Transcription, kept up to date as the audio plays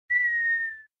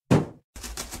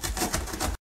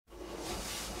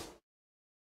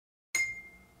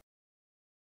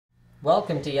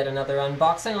Welcome to yet another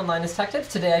unboxing on Linus Tech Tips.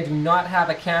 Today I do not have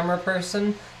a camera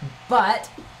person, but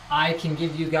I can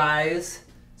give you guys,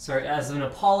 as an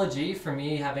apology for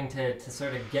me having to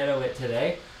sort of ghetto it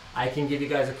today, I can give you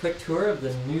guys a quick tour of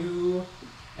the new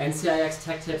NCIX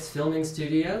Tech Tips filming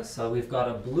studio. So we've got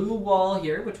a blue wall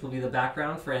here, which will be the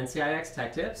background for NCIX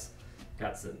Tech Tips.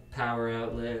 Got some power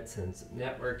outlets and some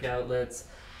network outlets.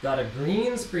 Got a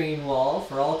green screen wall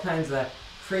for all kinds of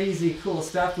crazy cool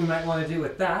stuff we might want to do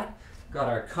with that. Got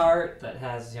our cart that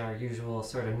has our usual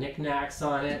sort of knickknacks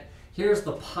on it. Here's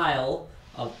the pile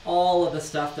of all of the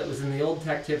stuff that was in the old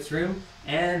Tech Tips room,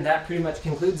 and that pretty much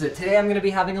concludes it. Today I'm going to be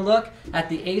having a look at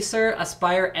the Acer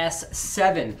Aspire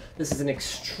S7. This is an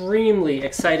extremely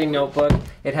exciting notebook.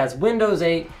 It has Windows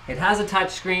 8, it has a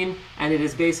touch screen, and it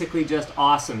is basically just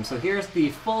awesome. So here's the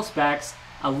full specs.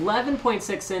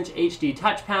 11.6-inch HD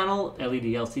touch panel, LED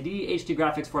LCD, HD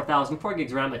graphics 4000, 4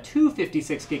 gigs RAM, a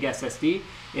 256 gig SSD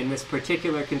in this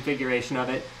particular configuration of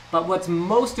it. But what's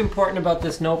most important about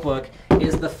this notebook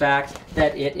is the fact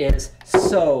that it is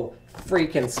so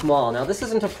freaking small. Now this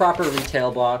isn't a proper retail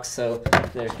box, so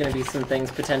there's going to be some things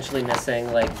potentially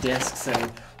missing, like discs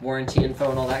and warranty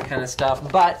info and all that kind of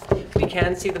stuff. But we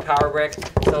can see the power brick.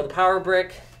 So the power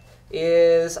brick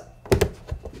is...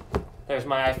 There's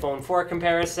my iPhone 4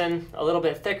 comparison, a little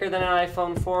bit thicker than an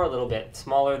iPhone 4, a little bit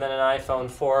smaller than an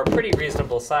iPhone 4, pretty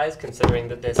reasonable size considering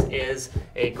that this is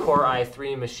a Core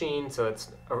i3 machine, so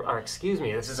it's,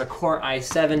 this is a Core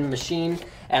i7 machine,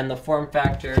 and the form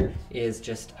factor is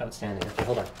just outstanding. Okay,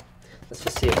 hold on. Let's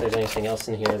just see if there's anything else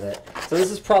in here that... So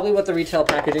this is probably what the retail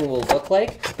packaging will look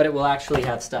like, but it will actually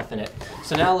have stuff in it.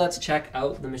 So now let's check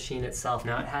out the machine itself.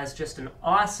 Now it has just an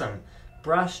awesome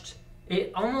brushed...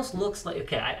 It almost looks like,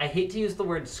 okay, I hate to use the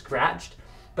word scratched,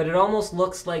 but it almost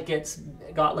looks like it's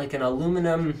got like an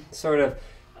aluminum sort of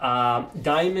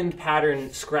diamond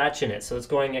pattern scratch in it. So it's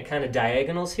going at kind of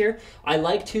diagonals here. I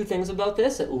like two things about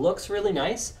this. It looks really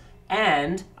nice,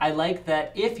 and I like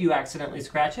that if you accidentally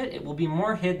scratch it, it will be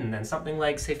more hidden than something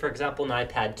like, say, for example, an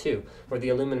iPad 2, where the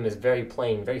aluminum is very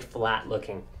plain, very flat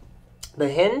looking. The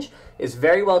hinge is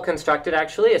very well constructed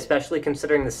actually, especially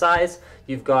considering the size.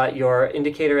 You've got your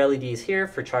indicator LEDs here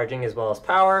for charging as well as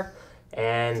power,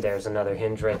 and there's another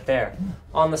hinge right there.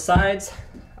 On the sides,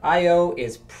 I/O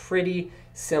is pretty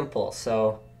simple.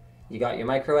 So you got your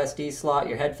micro SD slot,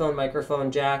 your headphone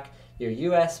microphone jack, your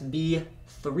USB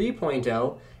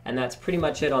 3.0, and that's pretty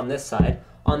much it on this side.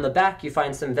 On the back you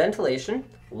find some ventilation,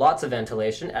 lots of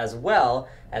ventilation, as well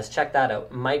as, check that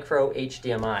out, micro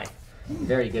HDMI.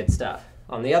 Very good stuff.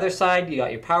 On the other side, you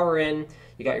got your power in,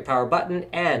 you got your power button,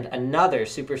 and another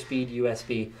super speed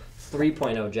USB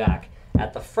 3.0 jack.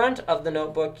 At the front of the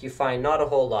notebook, you find not a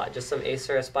whole lot, just some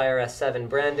Acer Aspire S7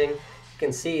 branding. You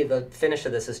can see the finish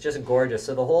of this is just gorgeous.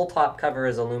 So the whole top cover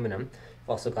is aluminum. You've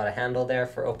also got a handle there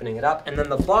for opening it up. And then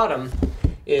the bottom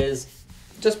is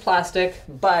just plastic,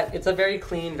 but it's a very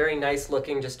clean, very nice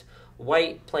looking, just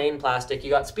white plain plastic. You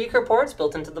got speaker ports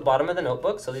built into the bottom of the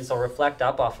notebook, so these will reflect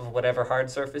up off of whatever hard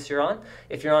surface you're on.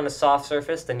 If you're on a soft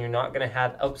surface, then you're not going to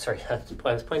have, oh sorry, I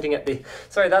was pointing at the,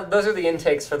 sorry, those are the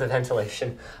intakes for the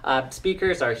ventilation.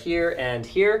 Speakers are here and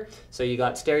here, so you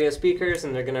got stereo speakers,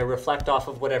 and they're going to reflect off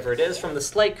of whatever it is. From the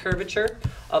slight curvature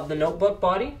of the notebook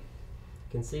body, you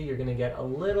can see you're going to get a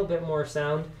little bit more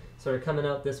sound sort of coming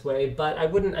out this way, but I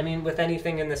mean, with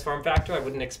anything in this form factor, I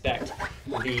wouldn't expect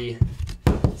the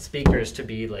speakers to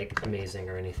be like amazing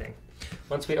or anything.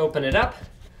 Once we open it up,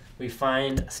 we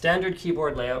find standard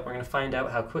keyboard layout. We're going to find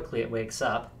out how quickly it wakes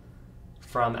up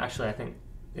from, actually I think,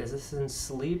 is this in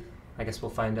sleep? I guess we'll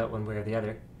find out one way or the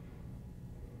other.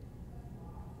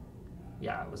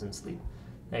 Yeah, it was in sleep.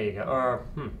 There you go. Or,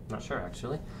 not sure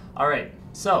actually. All right,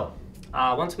 so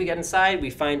once we get inside, we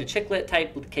find a chiclet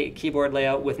type keyboard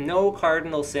layout with no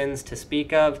cardinal sins to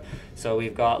speak of. So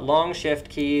we've got long shift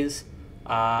keys,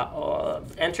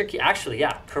 enter key, actually,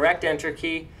 yeah, correct enter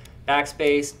key,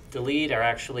 backspace, delete are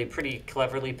actually pretty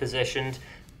cleverly positioned.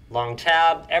 Long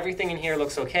tab, everything in here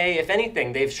looks okay. If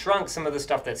anything, they've shrunk some of the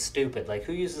stuff that's stupid, like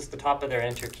who uses the top of their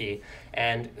enter key,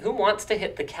 and who wants to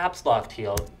hit the caps lock key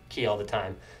all the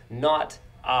time? Not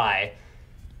I.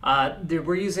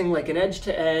 We're using like an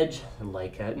edge-to-edge,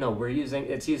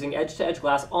 it's using edge-to-edge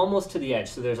glass almost to the edge,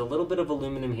 so there's a little bit of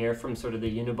aluminum here from sort of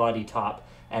the unibody top,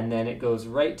 and then it goes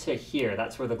right to here.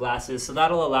 That's where the glass is, so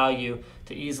that'll allow you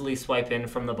to easily swipe in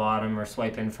from the bottom or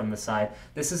swipe in from the side.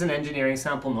 This is an engineering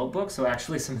sample notebook, so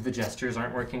actually some of the gestures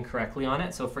aren't working correctly on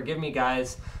it, so forgive me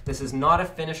guys, this is not a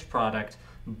finished product,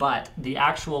 but the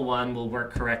actual one will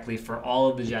work correctly for all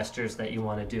of the gestures that you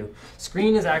want to do.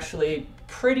 Screen is actually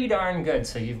pretty darn good,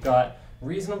 so you've got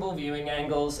reasonable viewing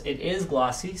angles. It is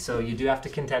glossy, so you do have to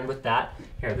contend with that.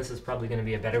 Here, this is probably going to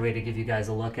be a better way to give you guys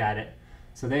a look at it.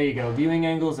 So there you go. Viewing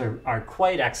angles are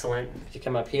quite excellent. If you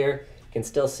come up here, you can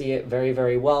still see it very,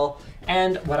 very well.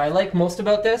 And what I like most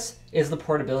about this is the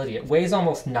portability. It weighs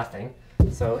almost nothing.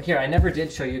 So here, I never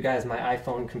did show you guys my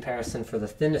iPhone comparison for the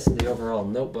thinness of the overall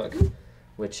notebook,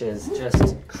 which is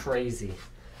just crazy.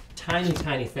 Tiny,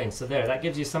 tiny thing. So there, that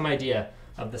gives you some idea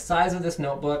of the size of this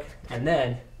notebook, and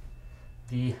then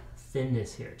the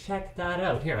thinness here. Check that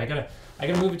out. Here, I gotta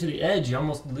move it to the edge. You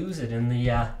almost lose it in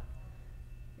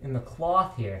the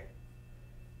cloth here.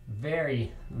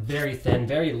 Very, very thin,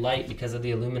 very light because of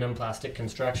the aluminum plastic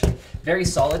construction. Very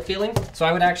solid feeling. So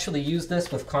I would actually use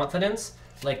this with confidence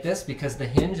like this because the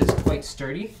hinge is quite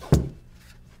sturdy.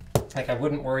 Like, I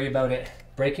wouldn't worry about it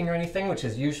breaking or anything, which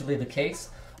is usually the case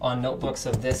on notebooks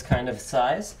of this kind of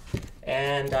size.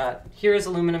 And here is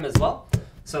aluminum as well.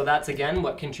 So that's, again,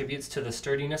 what contributes to the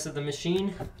sturdiness of the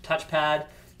machine. Touchpad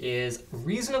is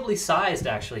reasonably sized,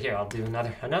 actually. Here, I'll do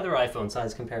another iPhone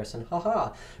size comparison.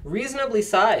 Haha. Reasonably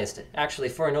sized, actually,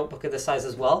 for a notebook of this size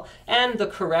as well. And the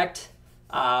correct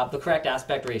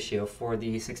aspect ratio for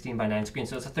the 16:9 screen.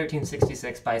 So it's a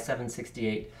 1366 by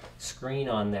 768 screen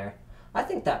on there. I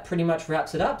think that pretty much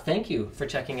wraps it up. Thank you for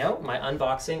checking out my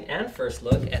unboxing and first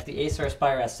look at the Acer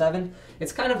Aspire S7.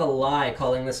 It's kind of a lie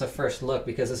calling this a first look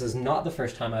because this is not the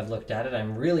first time I've looked at it.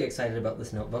 I'm really excited about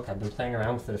this notebook. I've been playing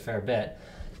around with it a fair bit.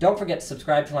 Don't forget to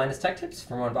subscribe to Linus Tech Tips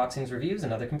for more unboxings, reviews,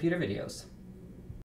 and other computer videos.